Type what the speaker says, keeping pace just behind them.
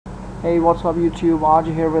Hey, what's up YouTube?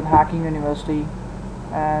 Aj here with Hacking University,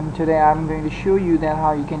 and today I'm going to show you that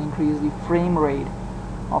how you can increase the frame rate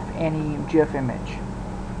of any GIF image.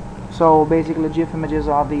 So basically GIF images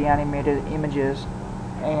are the animated images,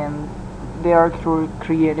 and they are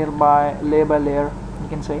created by layer, you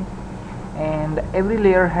can say, and every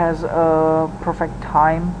layer has a perfect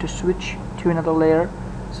time to switch to another layer,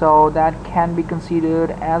 so that can be considered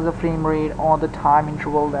as a frame rate or the time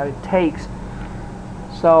interval that it takes.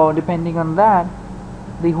 So depending on that,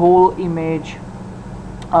 the whole image,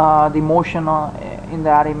 the motion in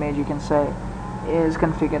that image, you can say, is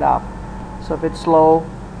configured up. So if it's slow,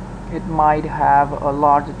 it might have a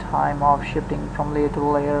larger time of shifting from layer to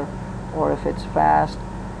layer, or if it's fast,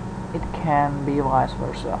 it can be vice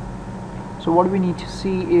versa. So what we need to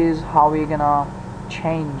see is how we're gonna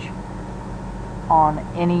change on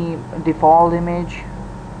any default image.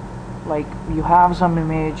 Like you have some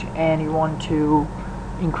image and you want to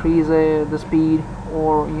increase the speed,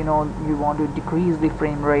 or you want to decrease the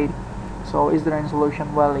frame rate. So is there any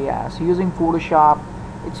solution? Well, yes, using Photoshop,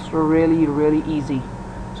 it's really easy.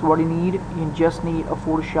 So what you just need a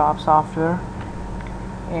Photoshop software,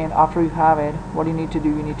 and after you have it, what you need to do,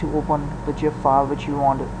 you need to open the GIF file which you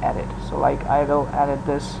want to edit. So like I will edit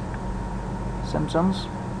this Simpsons.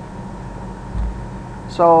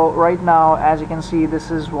 So right now, as you can see,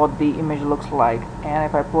 this is what the image looks like, and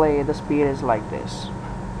if I play, the speed is like this,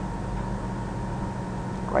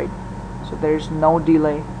 right? So there's no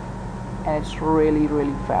delay, and it's really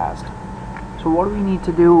fast. So what we need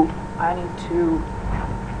to do, I need to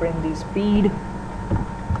bring the speed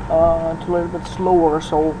to a little bit slower,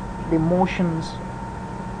 so the motions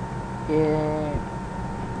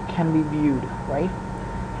can be viewed, right?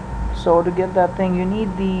 So to get that thing, you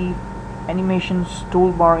need the animations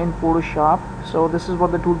toolbar in Photoshop. So this is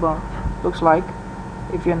what the toolbar looks like.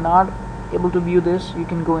 If you're not able to view this, you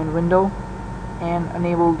can go in Window and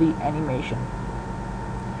enable the animation.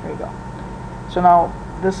 There you go. So now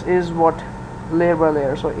this is what layer by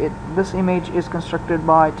layer. So this image is constructed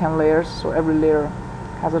by 10 layers, so every layer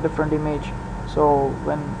has a different image. So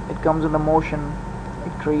when it comes in the motion,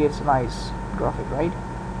 it creates a nice graphic, right?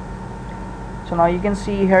 So now you can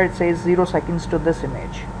see here it says 0 seconds to this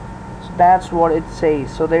image. So that's what it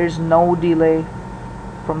says. So there is no delay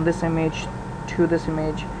from this image to this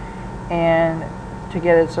image. And to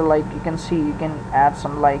get it, so like you can see, you can add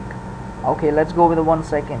some, like, okay, let's go with the 1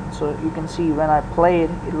 second. So you can see when I play it,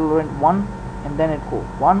 it will run 1 and then it go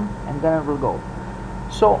 1 and then it will go.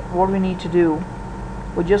 So what we need to do,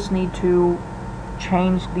 we just need to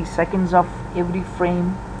change the seconds of every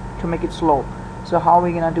frame to make it slow. So how are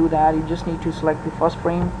we gonna do that? You just need to select the first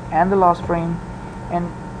frame and the last frame,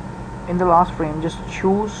 and in the last frame just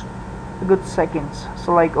choose the good seconds.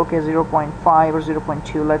 So like, okay, 0.5 or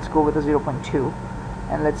 0.2, let's go with the 0.2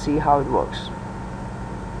 and let's see how it works.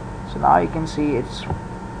 So now you can see it's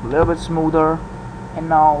a little bit smoother, and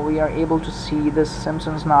now we are able to see this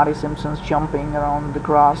naughty Simpsons jumping around the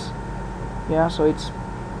grass. Yeah, so it's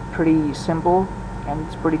pretty simple and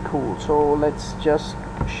it's pretty cool. So let's just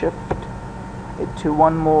shift it to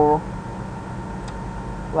one more,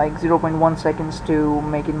 like 0.1 seconds, to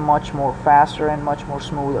make it much more faster and much more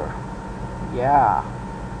smoother. Yeah,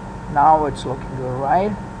 now it's looking good,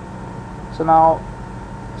 right? So now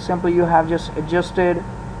simply you have just adjusted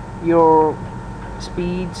your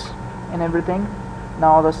speeds and everything.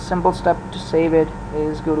 Now the simple step to save it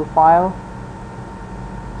is go to File,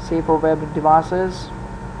 Save for Web Devices,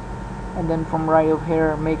 and then from right over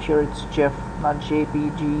here make sure it's GIF, not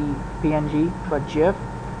JPG, PNG, but GIF.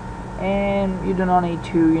 And you do not need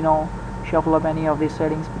to shuffle up any of these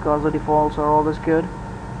settings because the defaults are always good.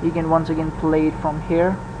 You can once again play it from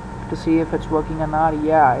here to see if it's working or not.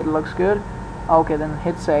 Yeah, it looks good. Okay, then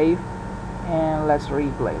hit save and let's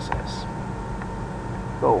replace this.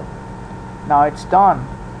 Go. Now it's done.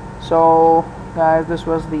 So guys, this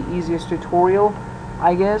was the easiest tutorial,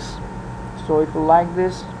 I guess. So if you like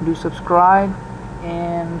this, do subscribe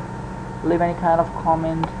and leave any kind of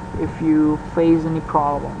comment if you face any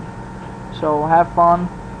problem. So have fun,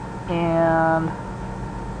 and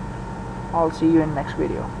I'll see you in next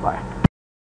video. Bye.